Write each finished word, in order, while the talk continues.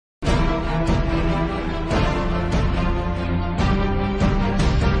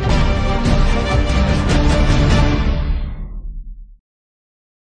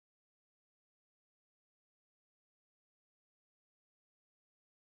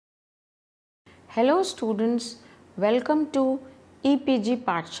Hello students, welcome to EPG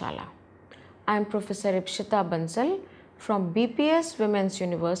Pathshala. I am Professor Ipshita Bansal from BPS Women's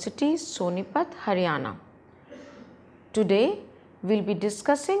University, Sonipat, Haryana. Today we will be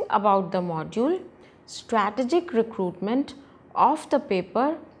discussing about the module Strategic Recruitment of the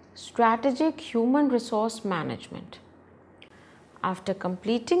paper Strategic Human Resource Management. After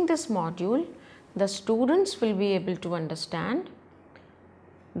completing this module, the students will be able to understand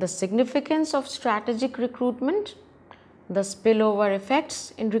the significance of strategic recruitment, the spillover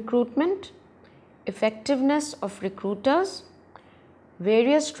effects in recruitment, effectiveness of recruiters,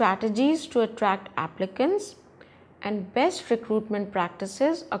 various strategies to attract applicants, and best recruitment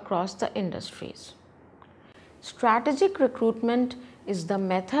practices across the industries. Strategic recruitment is the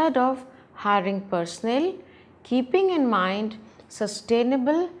method of hiring personnel, keeping in mind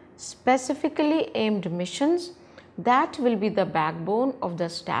sustainable, specifically aimed missions that will be the backbone of the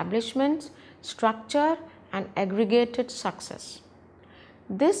establishment's structure and aggregated success.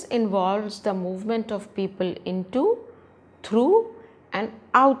 This involves the movement of people into, through, and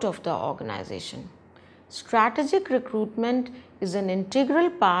out of the organization. Strategic recruitment is an integral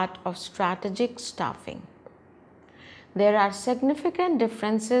part of strategic staffing. There are significant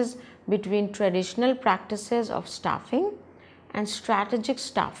differences between traditional practices of staffing and strategic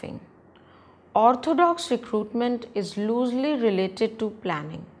staffing. Orthodox recruitment is loosely related to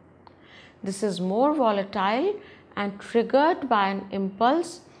planning. This is more volatile and triggered by an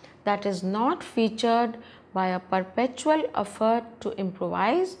impulse that is not featured by a perpetual effort to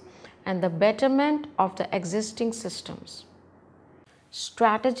improvise and the betterment of the existing systems.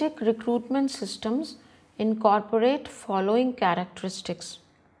 Strategic recruitment systems incorporate following characteristics: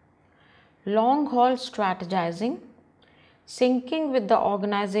 long-haul strategizing, syncing with the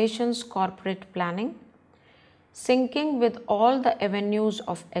organization's corporate planning, syncing with all the avenues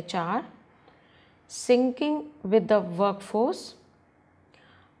of HR, syncing with the workforce,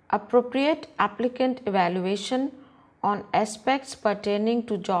 appropriate applicant evaluation on aspects pertaining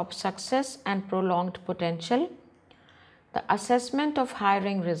to job success and prolonged potential, the assessment of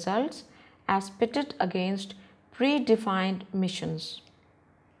hiring results as pitted against predefined missions.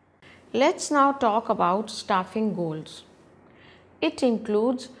 Let's now talk about staffing goals. It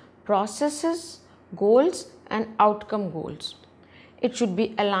includes processes, goals, and outcome goals. It should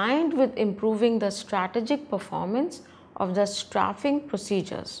be aligned with improving the strategic performance of the staffing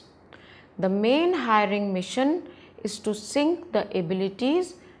procedures. The main hiring mission is to sync the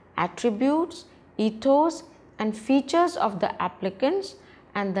abilities, attributes, ethos, and features of the applicants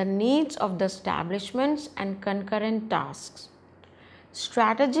and the needs of the establishments and concurrent tasks.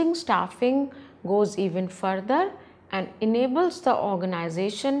 Strategic staffing goes even further and enables the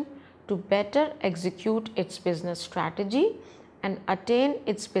organization to better execute its business strategy and attain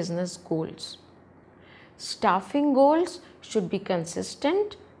its business goals. Staffing goals should be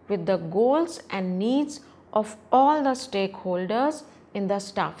consistent with the goals and needs of all the stakeholders in the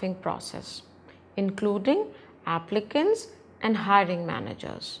staffing process, including applicants and hiring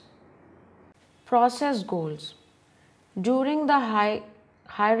managers. Process goals. During the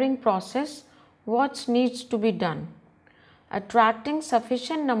hiring process, what needs to be done? Attracting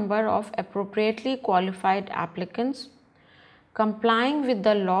sufficient number of appropriately qualified applicants, complying with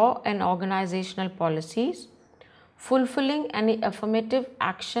the law and organizational policies, fulfilling any affirmative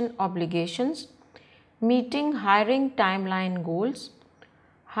action obligations, meeting hiring timeline goals,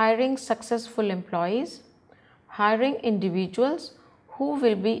 hiring successful employees, hiring individuals who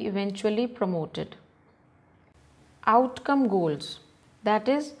will be eventually promoted. Outcome goals, that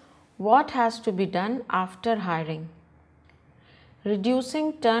is, what has to be done after hiring.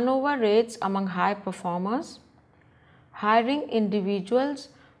 Reducing turnover rates among high performers, hiring individuals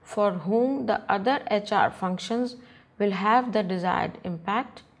for whom the other HR functions will have the desired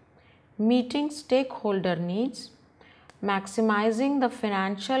impact, meeting stakeholder needs, maximizing the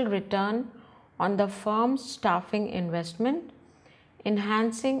financial return on the firm's staffing investment,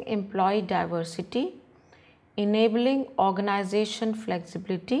 enhancing employee diversity, enabling organization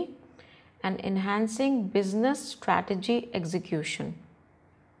flexibility, and enhancing business strategy execution.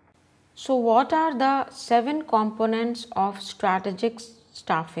 So what are the 7 components of strategic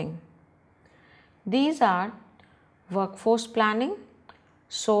staffing? These are workforce planning,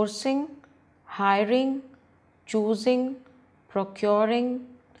 sourcing, hiring, choosing, procuring,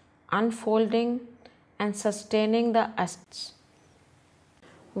 unfolding, and sustaining the assets.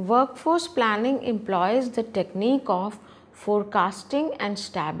 Workforce planning employs the technique of forecasting an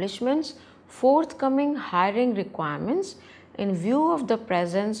establishment's forthcoming hiring requirements in view of the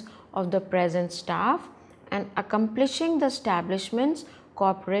presence of the present staff and accomplishing the establishment's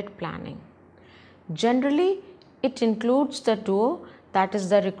corporate planning. Generally, it includes the duo, that is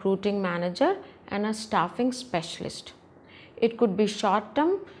the recruiting manager and a staffing specialist. It could be short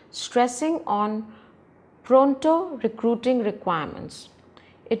term, stressing on pronto recruiting requirements.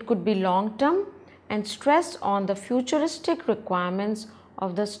 It could be long term and stress on the futuristic requirements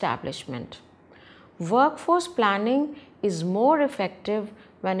of the establishment. Workforce planning is more effective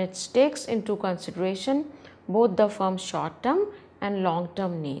when it takes into consideration both the firm's short term and long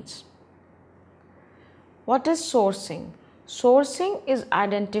term needs. What is sourcing? Sourcing is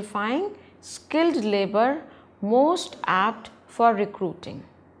identifying skilled labor most apt for recruiting.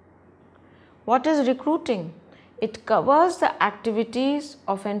 What is recruiting? It covers the activities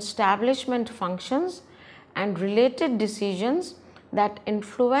of an establishment functions and related decisions that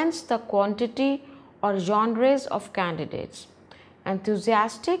influence the quantity or genres of candidates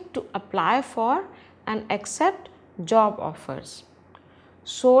enthusiastic to apply for and accept job offers.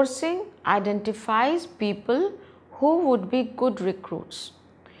 Sourcing identifies people who would be good recruits.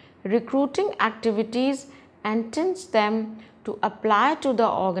 Recruiting activities intends them to apply to the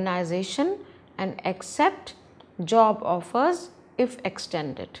organization and accept job offers if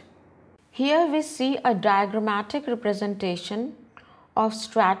extended. Here we see a diagrammatic representation of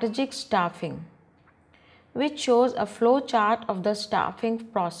strategic staffing, which shows a flow chart of the staffing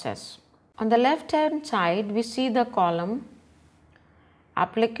process. On the left hand side, we see the column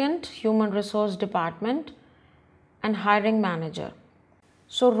applicant, human resource department and hiring manager.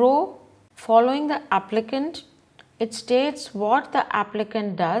 So row following the applicant, it states what the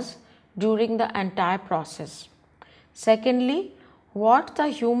applicant does during the entire process. Secondly, what the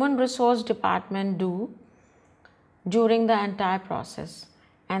human resource department do during the entire process.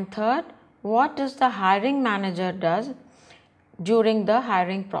 And third, what is the hiring manager does during the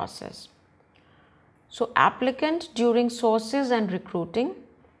hiring process. So applicant during sources and recruiting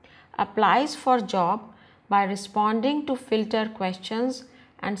applies for job by responding to filter questions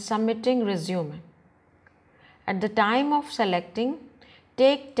and submitting resume. At the time of selecting,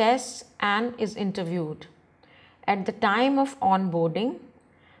 take tests and is interviewed. At the time of onboarding,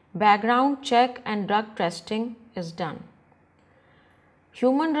 background check and drug testing is done.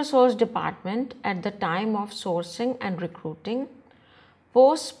 Human resource department at the time of sourcing and recruiting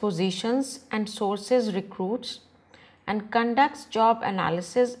posts positions and sources recruits and conducts job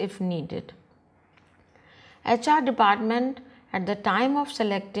analysis if needed. HR department at the time of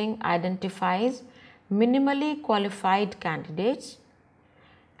selecting identifies minimally qualified candidates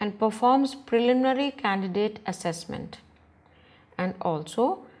and performs preliminary candidate assessment and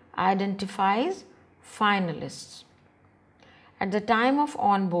also identifies finalists. At the time of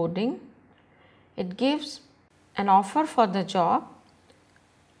onboarding, it gives an offer for the job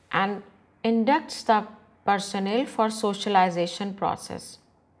and inducts the personnel for socialization process.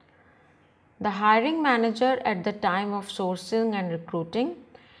 The hiring manager at the time of sourcing and recruiting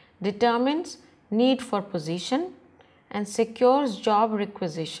determines need for position and secures job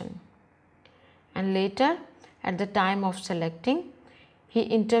requisition. And later, at the time of selecting, he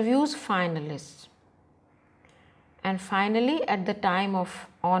interviews finalists. And finally, at the time of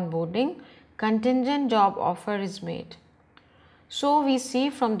onboarding, contingent job offer is made. So we see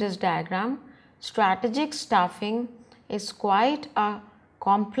from this diagram, strategic staffing is quite a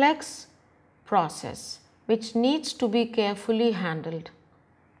complex process which needs to be carefully handled.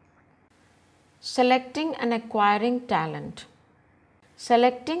 Selecting and acquiring talent.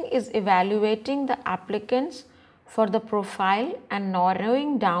 Selecting is evaluating the applicants for the profile and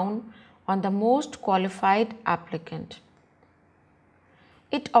narrowing down on the most qualified applicant.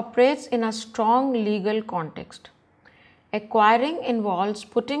 It operates in a strong legal context. Acquiring involves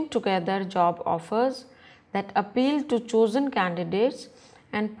putting together job offers that appeal to chosen candidates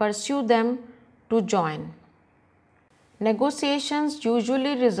and pursue them to join. Negotiations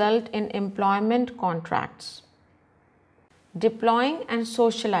usually result in employment contracts. Deploying and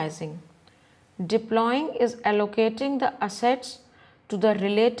socializing. Deploying is allocating the assets to the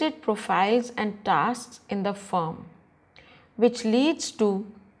related profiles and tasks in the firm, which leads to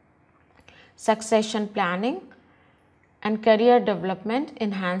succession planning and career development,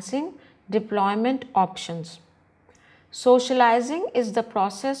 enhancing deployment options. Socializing is the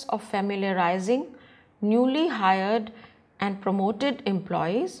process of familiarizing newly hired and promoted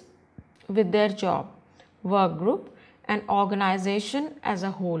employees with their job, work group, and organization as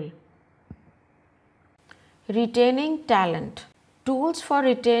a whole. Retaining talent. Tools for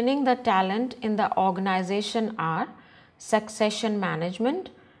retaining the talent in the organization are succession management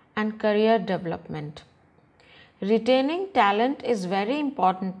and career development. Retaining talent is very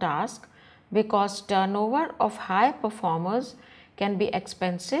important task because turnover of high performers can be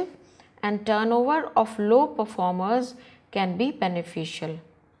expensive and turnover of low performers can be beneficial.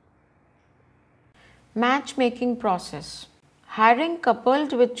 Matchmaking process. Hiring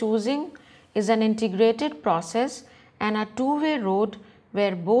coupled with choosing is an integrated process and a two-way road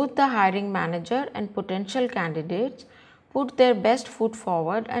where both the hiring manager and potential candidates put their best foot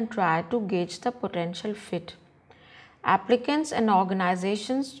forward and try to gauge the potential fit. Applicants and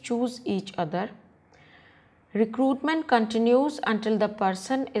organizations choose each other. Recruitment continues until the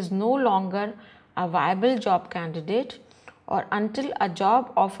person is no longer a viable job candidate or until a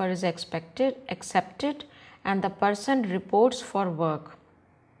job offer is accepted and the person reports for work.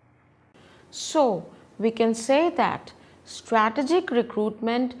 So, we can say that strategic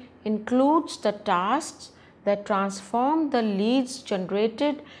recruitment includes the tasks that transform the leads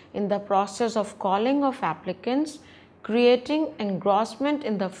generated in the process of calling of applicants, creating engrossment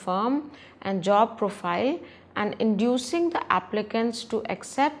in the firm and job profile, and inducing the applicants to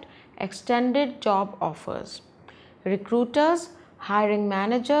accept extended job offers. Recruiters, hiring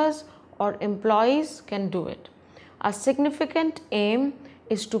managers, or employees can do it. A significant aim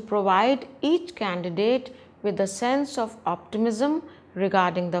is to provide each candidate with a sense of optimism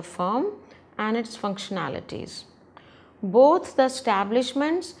regarding the firm and its functionalities. Both the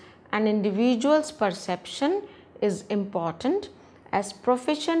establishment's and individual's perception is important, as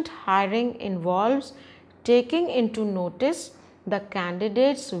proficient hiring involves taking into notice the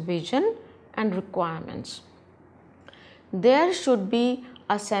candidate's vision and requirements. There should be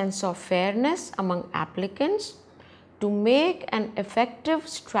a sense of fairness among applicants to make an effective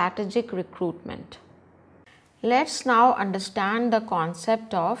strategic recruitment. Let's now understand the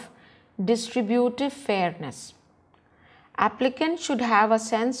concept of distributive fairness. Applicants should have a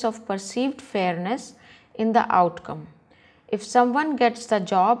sense of perceived fairness in the outcome. If someone gets the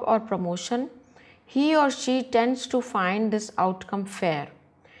job or promotion, he or she tends to find this outcome fair.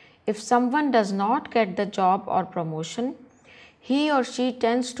 If someone does not get the job or promotion, he or she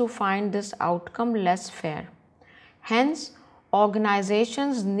tends to find this outcome less fair. Hence,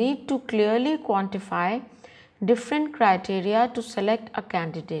 organizations need to clearly quantify different criteria to select a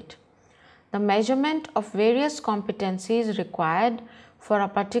candidate. The measurement of various competencies required for a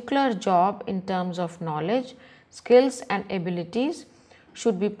particular job in terms of knowledge, skills, and abilities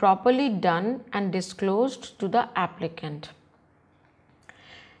should be properly done and disclosed to the applicant.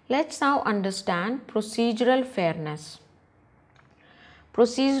 Let's now understand procedural fairness.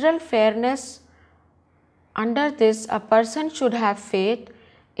 Procedural fairness, under this, a person should have faith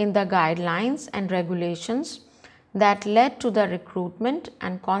in the guidelines and regulations that led to the recruitment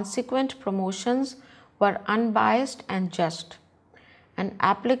and consequent promotions were unbiased and just. An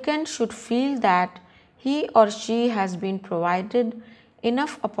applicant should feel that he or she has been provided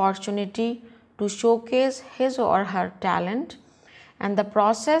enough opportunity to showcase his or her talent, and the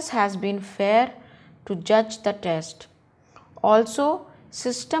process has been fair to judge the test. Also,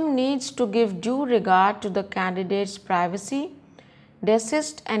 system needs to give due regard to the candidate's privacy,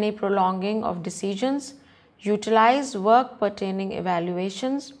 desist any prolonging of decisions, utilize work pertaining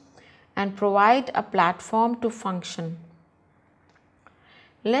evaluations, and provide a platform to function.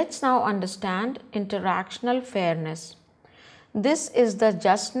 Let's now understand interactional fairness. This is the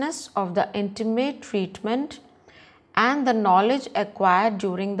justness of the intimate treatment and the knowledge acquired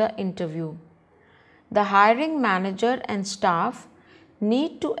during the interview. The hiring manager and staff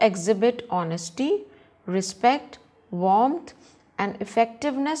need to exhibit honesty, respect, warmth, and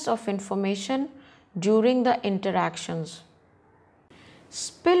effectiveness of information during the interactions.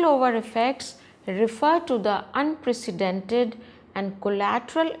 Spillover effects refer to the unprecedented and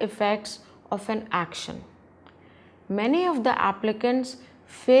collateral effects of an action. Many of the applicants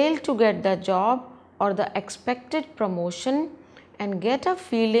fail to get the job or the expected promotion and get a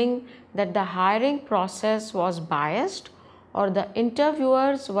feeling that the hiring process was biased, or the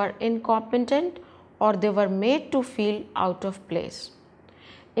interviewers were incompetent, or they were made to feel out of place.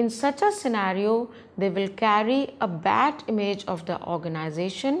 In such a scenario, they will carry a bad image of the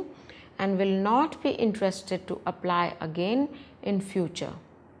organization and will not be interested to apply again in future.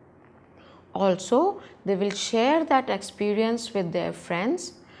 Also, they will share that experience with their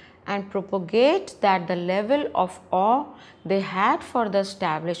friends and propagate that the level of awe they had for the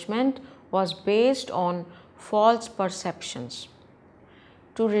establishment was based on false perceptions.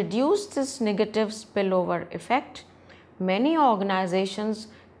 To reduce this negative spillover effect, many organizations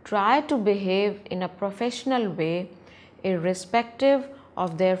try to behave in a professional way irrespective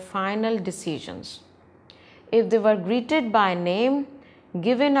of their final decisions. If they were greeted by name,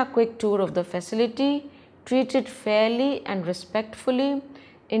 given a quick tour of the facility, treated fairly and respectfully,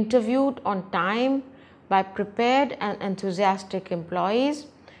 interviewed on time by prepared and enthusiastic employees,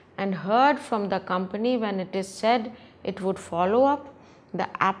 and heard from the company when it is said it would follow up, the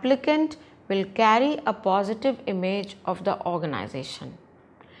applicant will carry a positive image of the organization.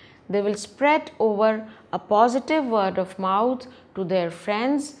 They will spread over a positive word of mouth to their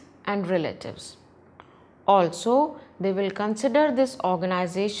friends and relatives. Also, they will consider this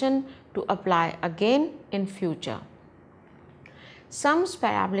organization to apply again in future. Some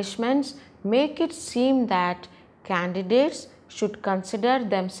establishments make it seem that candidates should consider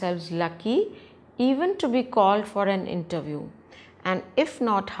themselves lucky even to be called for an interview, and if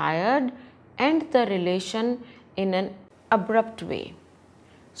not hired, end the relation in an abrupt way.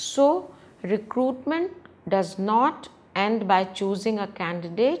 So, recruitment does not end by choosing a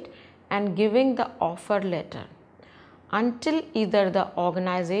candidate and giving the offer letter until either the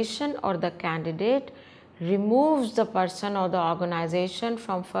organization or the candidate removes the person or the organization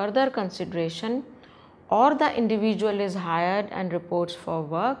from further consideration, or the individual is hired and reports for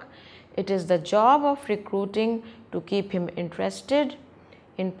work. It is the job of recruiting to keep him interested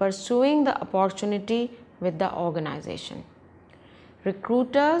in pursuing the opportunity with the organization.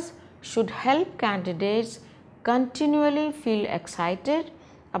 Recruiters should help candidates continually feel excited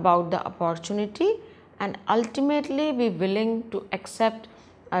about the opportunity and ultimately be willing to accept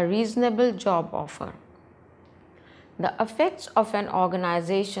a reasonable job offer. The effects of an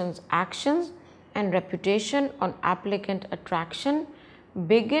organization's actions and reputation on applicant attraction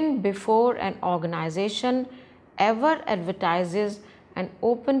begin before an organization ever advertises an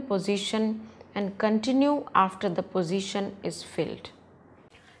open position and continue after the position is filled.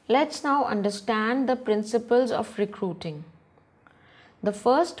 Let's now understand the principles of recruiting. The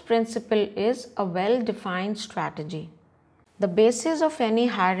first principle is a well-defined strategy. The basis of any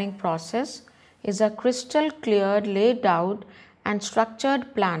hiring process is a crystal clear, laid out and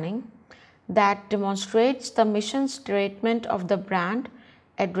structured planning that demonstrates the mission statement of the brand,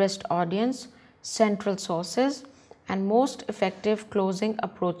 addressed audience, central sources, and most effective closing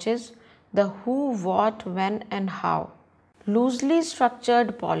approaches, the who, what, when and how. Loosely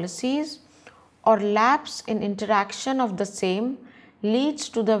structured policies or lapse in interaction of the same leads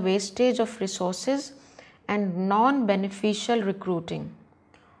to the wastage of resources and non-beneficial recruiting.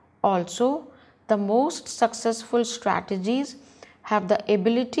 Also, the most successful strategies have the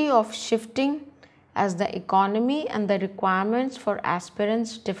ability of shifting as the economy and the requirements for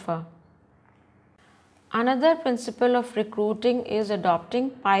aspirants differ. Another principle of recruiting is adopting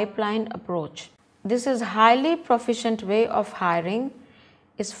pipeline approach. This is highly proficient way of hiring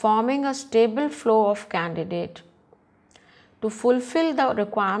is forming a stable flow of candidate. To fulfill the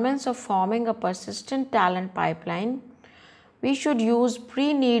requirements of forming a persistent talent pipeline, we should use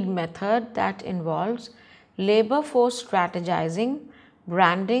pre-need method that involves labor force strategizing,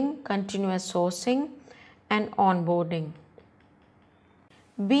 branding, continuous sourcing, and onboarding.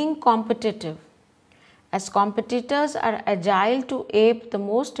 Being competitive. As competitors are agile to ape the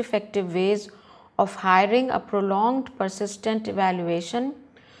most effective ways of hiring a prolonged persistent evaluation,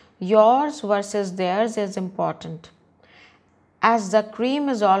 yours versus theirs is important. As the cream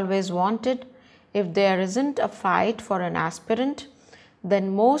is always wanted, if there isn't a fight for an aspirant,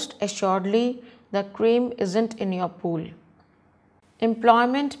 then most assuredly the cream isn't in your pool.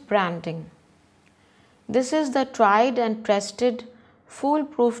 Employment branding. This is the tried and tested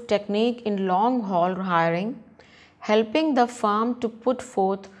foolproof technique in long haul hiring, helping the firm to put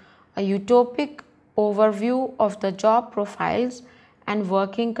forth a utopic overview of the job profiles and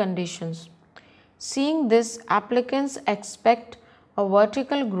working conditions. Seeing this, applicants expect a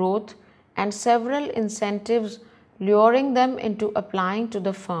vertical growth and several incentives luring them into applying to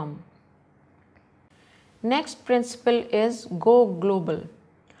the firm. Next principle is go global.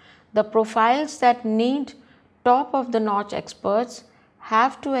 The profiles that need top of the notch experts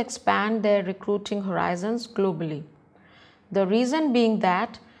have to expand their recruiting horizons globally. The reason being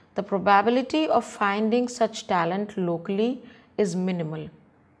that the probability of finding such talent locally is minimal.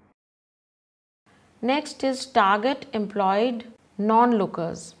 Next is target employed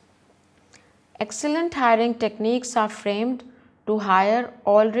non-lookers. Excellent hiring techniques are framed to hire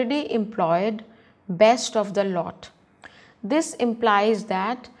already employed best of the lot. This implies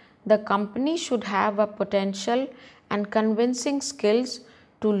that the company should have a potential and convincing skills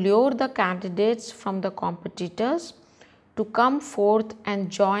to lure the candidates from the competitors to come forth and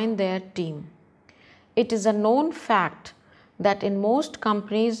join their team. It is a known fact that in most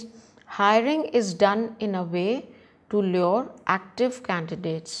companies, hiring is done in a way to lure active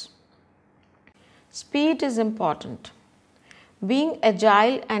candidates. Speed is important. Being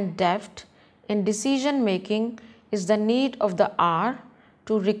agile and deft in decision making is the need of the hour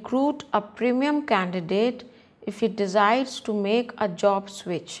to recruit a premium candidate if he decides to make a job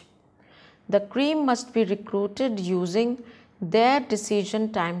switch. The cream must be recruited using their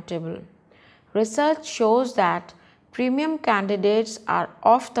decision timetable. Research shows that premium candidates are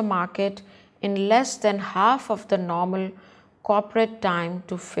off the market in less than half of the normal corporate time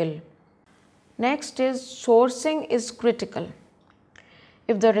to fill. Next is sourcing is critical.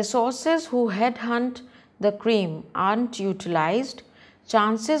 If the resources who headhunt the cream aren't utilized,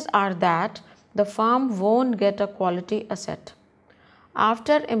 chances are that the firm won't get a quality asset.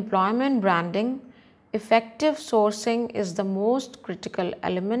 After employment branding, effective sourcing is the most critical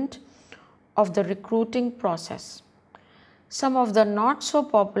element of the recruiting process. Some of the not so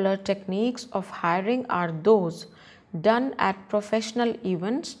popular techniques of hiring are those done at professional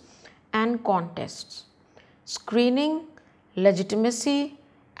events and contests. Screening, legitimacy,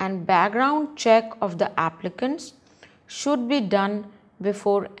 and background check of the applicants should be done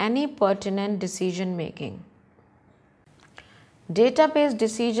before any pertinent decision making. Database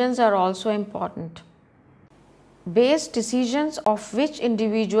decisions are also important. Base decisions of which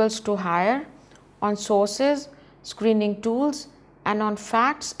individuals to hire on sources, screening tools, and on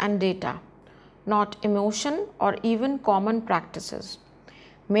facts and data, not emotion or even common practices.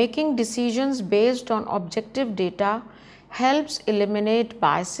 Making decisions based on objective data helps eliminate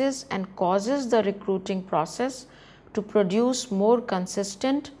biases and causes the recruiting process to produce more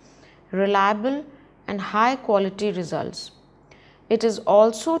consistent, reliable, and high quality results. It is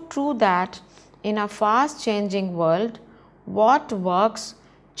also true that in a fast changing world, what works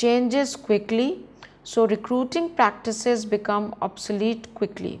changes quickly, so recruiting practices become obsolete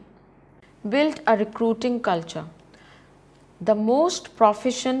quickly. Build a recruiting culture. The most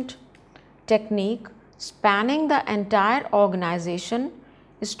proficient technique spanning the entire organization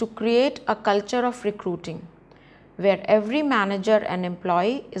is to create a culture of recruiting, where every manager and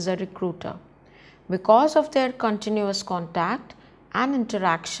employee is a recruiter. Because of their continuous contact and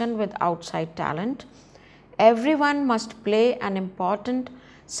interaction with outside talent, everyone must play an important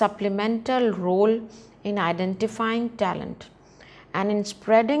supplemental role in identifying talent and in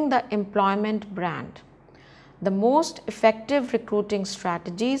spreading the employment brand. The most effective recruiting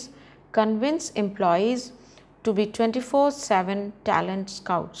strategies convince employees to be 24/7 talent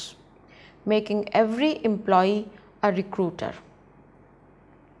scouts, making every employee a recruiter.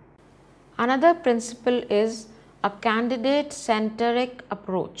 Another principle is a candidate-centric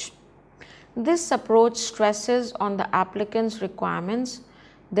approach. This approach stresses on the applicant's requirements,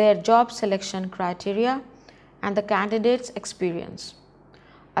 their job selection criteria, and the candidate's experience.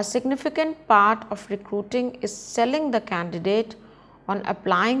 A significant part of recruiting is selling the candidate on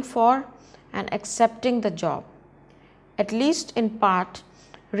applying for and accepting the job. At least in part,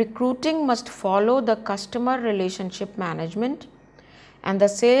 recruiting must follow the customer relationship management and the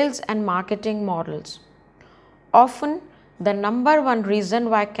sales and marketing models. Often, the number one reason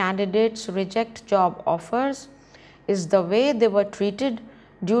why candidates reject job offers is the way they were treated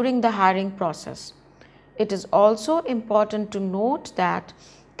during the hiring process. It is also important to note that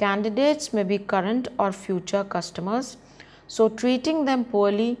candidates may be current or future customers, so treating them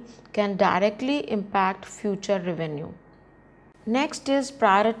poorly can directly impact future revenue. Next is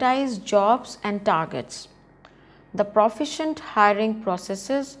prioritize jobs and targets. The proficient hiring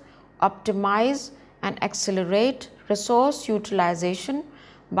processes optimize and accelerate resource utilization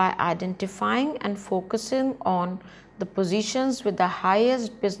by identifying and focusing on the positions with the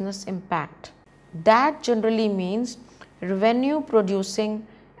highest business impact. That generally means revenue producing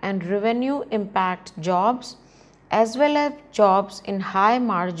and revenue impact jobs, as well as jobs in high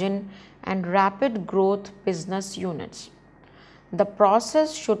margin and rapid growth business units. The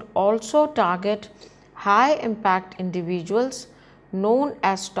process should also target high impact individuals known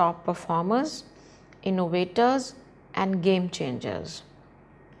as top performers, innovators, and game changers.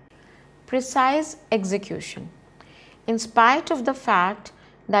 Precise execution. In spite of the fact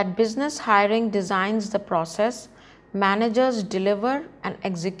that business hiring designs the process, managers deliver and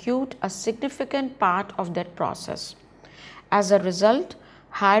execute a significant part of that process. As a result,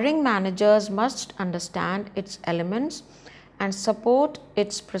 hiring managers must understand its elements and support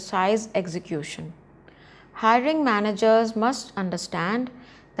its precise execution. Hiring managers must understand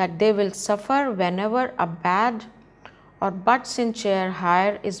that they will suffer whenever a bad or but sincere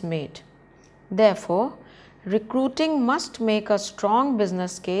hire is made. Therefore, recruiting must make a strong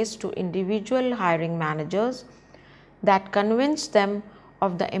business case to individual hiring managers that convince them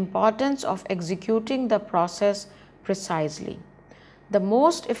of the importance of executing the process precisely. The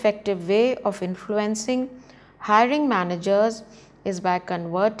most effective way of influencing hiring managers is by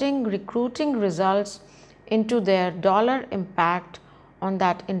converting recruiting results into their dollar impact on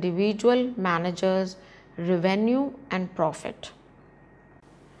that individual manager's revenue and profit.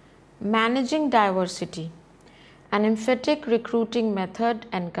 Managing diversity. An emphatic recruiting method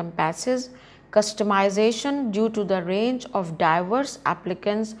encompasses customization due to the range of diverse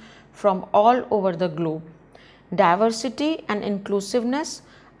applicants from all over the globe. Diversity and inclusiveness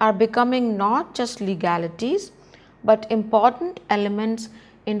are becoming not just legalities but important elements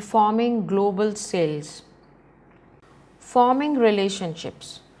in forming global sales. Forming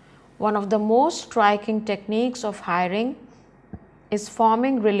relationships. One of the most striking techniques of hiring is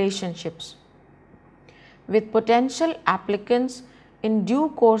forming relationships with potential applicants in due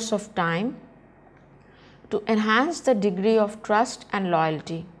course of time to enhance the degree of trust and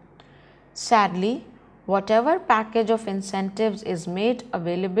loyalty. Sadly, whatever package of incentives is made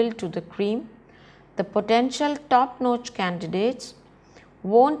available to the cream, the potential top-notch candidates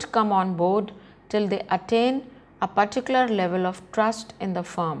won't come on board till they attain a particular level of trust in the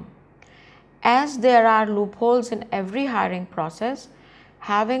firm. As there are loopholes in every hiring process,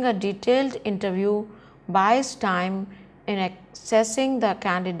 having a detailed interview buys time in assessing the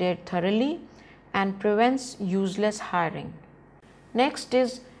candidate thoroughly and prevents useless hiring. Next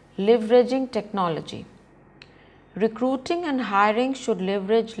is leveraging technology. Recruiting and hiring should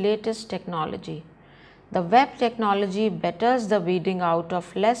leverage latest technology. The web technology betters the weeding out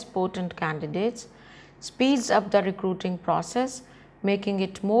of less potent candidates, speeds up the recruiting process, making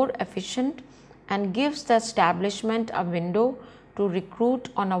it more efficient, and gives the establishment a window to recruit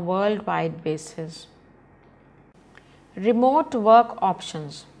on a worldwide basis. Remote work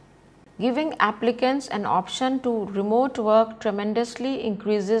options. Giving applicants an option to remote work tremendously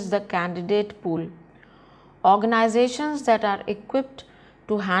increases the candidate pool. Organizations that are equipped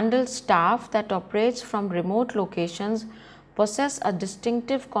to handle staff that operates from remote locations possess a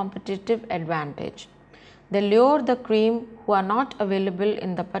distinctive competitive advantage. They lure the cream who are not available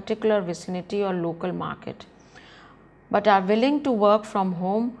in the particular vicinity or local market, but are willing to work from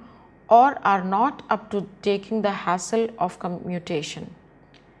home or are not up to taking the hassle of commutation.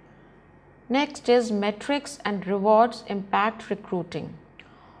 Next is metrics and rewards impact recruiting.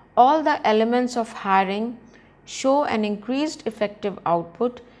 All the elements of hiring show an increased effective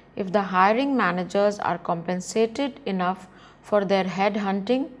output if the hiring managers are compensated enough for their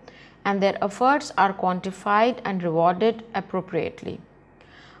headhunting and their efforts are quantified and rewarded appropriately.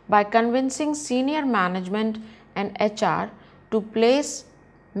 By convincing senior management and HR to place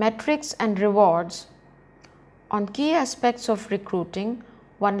metrics and rewards on key aspects of recruiting,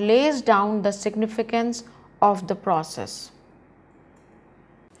 one lays down the significance of the process.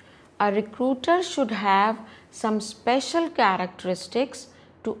 A recruiter should have some special characteristics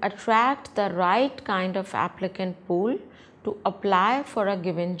to attract the right kind of applicant pool to apply for a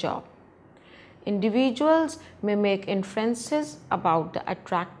given job. Individuals may make inferences about the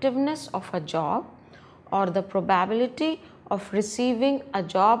attractiveness of a job or the probability of receiving a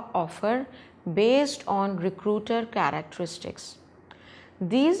job offer based on recruiter characteristics.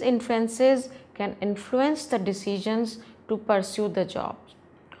 These inferences can influence the decisions to pursue the job.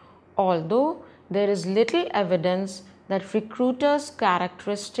 Although there is little evidence that recruiters'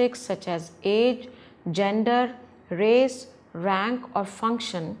 characteristics such as age, gender, race, rank or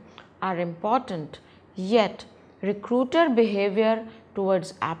function are important, yet recruiter behavior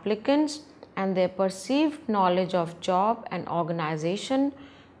towards applicants and their perceived knowledge of job and organization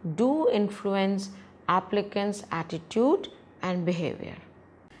do influence applicants' attitude and behavior.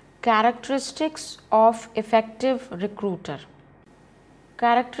 Characteristics of effective recruiter.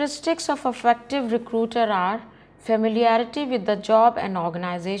 Characteristics of effective recruiter are familiarity with the job and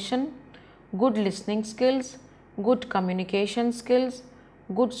organization, good listening skills, good communication skills,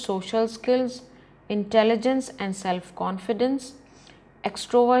 good social skills, intelligence and self-confidence,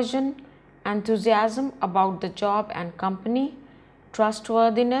 extroversion, enthusiasm about the job and company,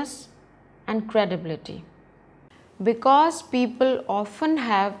 trustworthiness, and credibility. Because people often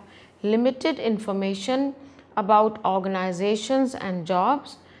have limited information about organizations and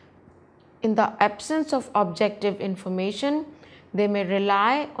jobs, in the absence of objective information, they may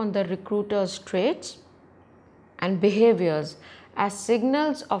rely on the recruiter's traits and behaviors as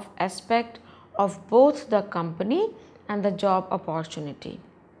signals of aspect of both the company and the job opportunity.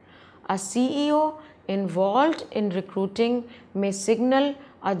 A CEO involved in recruiting may signal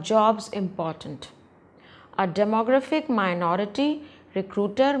a job's important. A demographic minority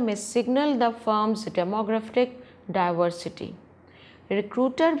recruiter may signal the firm's demographic diversity.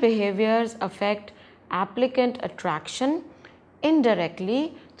 Recruiter behaviors affect applicant attraction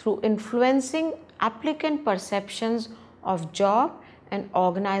indirectly through influencing applicant perceptions of job and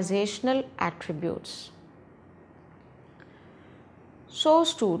organizational attributes. So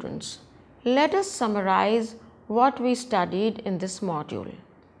students, let us summarize what we studied in this module.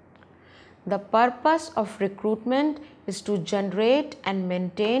 The purpose of recruitment is to generate and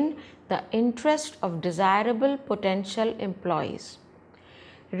maintain the interest of desirable potential employees.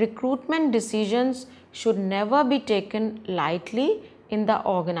 Recruitment decisions should never be taken lightly in the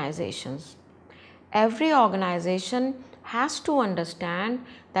organizations. Every organization has to understand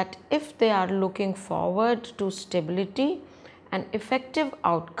that if they are looking forward to stability and effective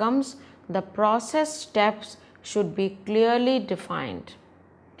outcomes, the process steps should be clearly defined.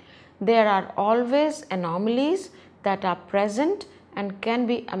 There are always anomalies that are present and can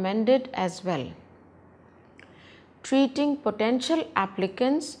be amended as well. Treating potential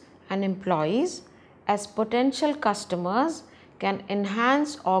applicants and employees as potential customers can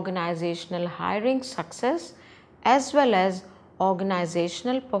enhance organizational hiring success as well as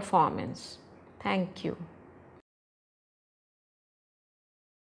organizational performance. Thank you.